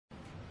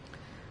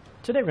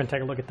Today we're going to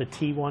take a look at the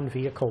T1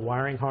 vehicle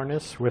wiring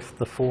harness with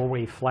the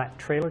four-way flat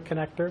trailer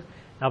connector.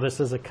 Now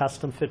this is a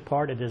custom fit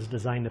part. It is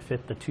designed to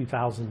fit the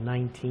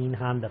 2019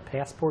 Honda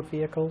Passport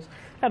vehicles.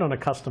 And on a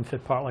custom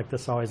fit part like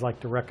this, I always like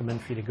to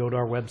recommend for you to go to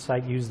our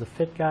website, use the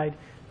fit guide,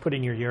 put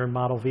in your year and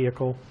model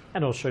vehicle,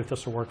 and it'll show if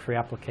this will work for your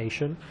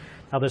application.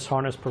 Now this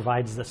harness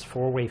provides this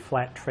four-way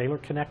flat trailer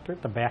connector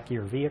at the back of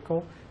your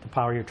vehicle to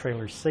power your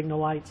trailer's signal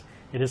lights.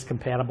 It is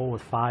compatible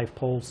with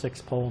 5-pole,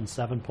 6-pole, and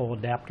 7-pole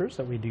adapters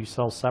that we do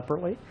sell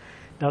separately.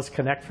 It does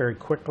connect very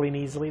quickly and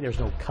easily. There's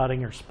no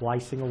cutting or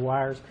splicing of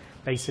wires.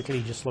 Basically,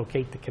 you just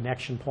locate the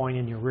connection point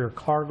in your rear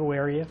cargo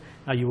area.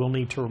 Now you will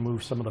need to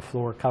remove some of the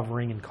floor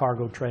covering and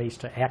cargo trays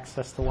to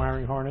access the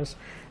wiring harness.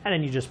 And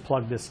then you just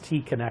plug this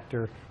T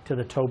connector to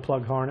the toe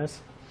plug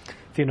harness.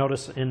 If you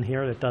notice in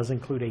here, it does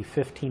include a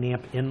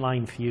 15-amp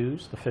inline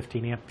fuse. The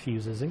 15-amp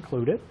fuse is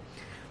included.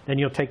 Then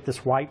you'll take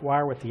this white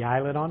wire with the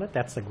eyelet on it.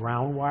 That's the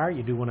ground wire.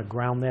 You do want to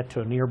ground that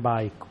to a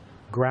nearby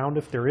ground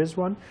if there is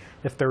one.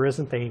 If there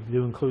isn't, they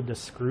do include the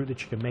screw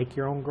that you can make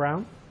your own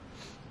ground.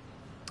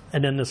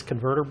 And then this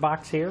converter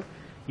box here,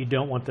 you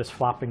don't want this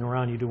flopping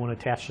around. You do want to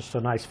attach this to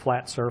a nice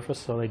flat surface,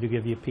 so they do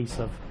give you a piece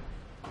of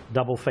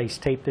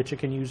double-faced tape that you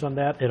can use on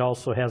that. It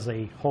also has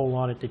a hole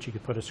on it that you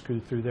could put a screw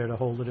through there to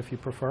hold it if you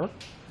prefer.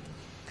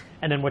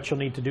 And then what you'll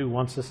need to do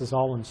once this is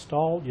all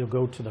installed, you'll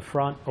go to the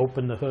front,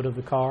 open the hood of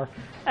the car,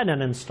 and then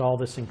install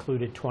this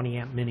included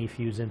 20-amp mini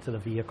fuse into the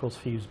vehicle's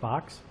fuse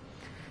box.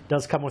 It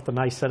does come with a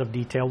nice set of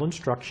detailed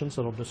instructions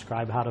that'll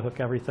describe how to hook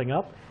everything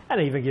up,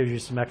 and it even gives you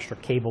some extra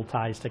cable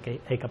ties to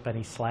take up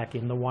any slack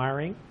in the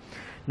wiring.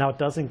 Now it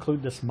does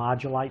include this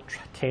modulight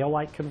tail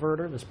light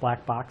converter, this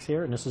black box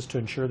here, and this is to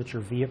ensure that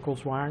your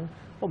vehicle's wiring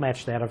will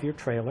match that of your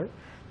trailer.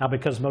 Now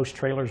because most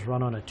trailers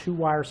run on a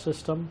 2-wire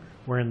system,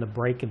 wherein the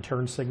brake and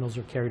turn signals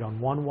are carried on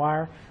 1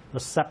 wire, the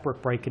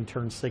separate brake and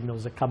turn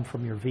signals that come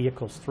from your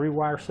vehicle's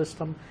 3-wire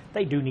system,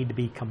 they do need to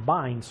be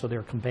combined so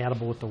they're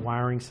compatible with the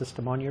wiring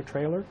system on your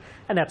trailer.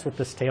 And that's what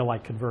this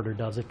taillight converter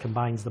does. It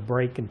combines the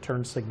brake and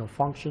turn signal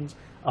functions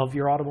of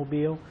your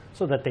automobile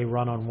so that they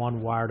run on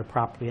 1 wire to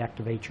properly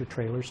activate your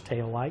trailer's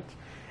tail lights.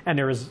 And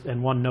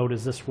one note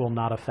is this will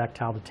not affect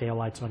how the tail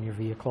lights on your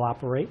vehicle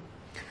operate.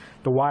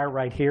 The wire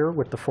right here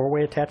with the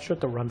 4-way attached to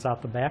it that runs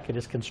out the back, it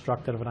is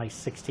constructed of a nice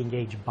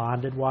 16-gauge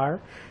bonded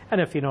wire.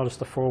 And if you notice,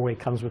 the 4-way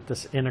comes with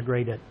this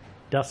integrated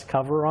dust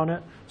cover on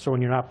it. So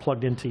when you're not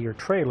plugged into your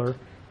trailer,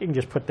 you can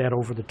just put that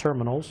over the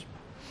terminals,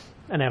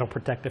 and that'll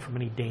protect it from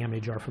any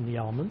damage or from the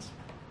elements.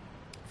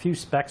 A few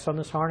specs on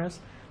this harness.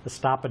 The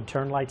stop and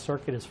turn light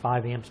circuit is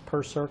 5 amps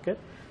per circuit.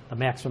 The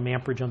maximum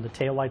amperage on the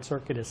tail light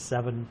circuit is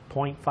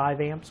 7.5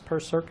 amps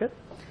per circuit.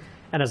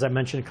 And as I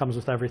mentioned, it comes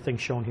with everything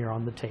shown here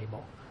on the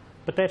table.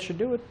 But that should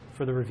do it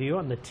for the review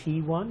on the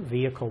T1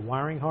 vehicle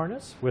wiring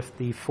harness with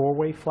the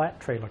 4-way flat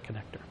trailer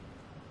connector.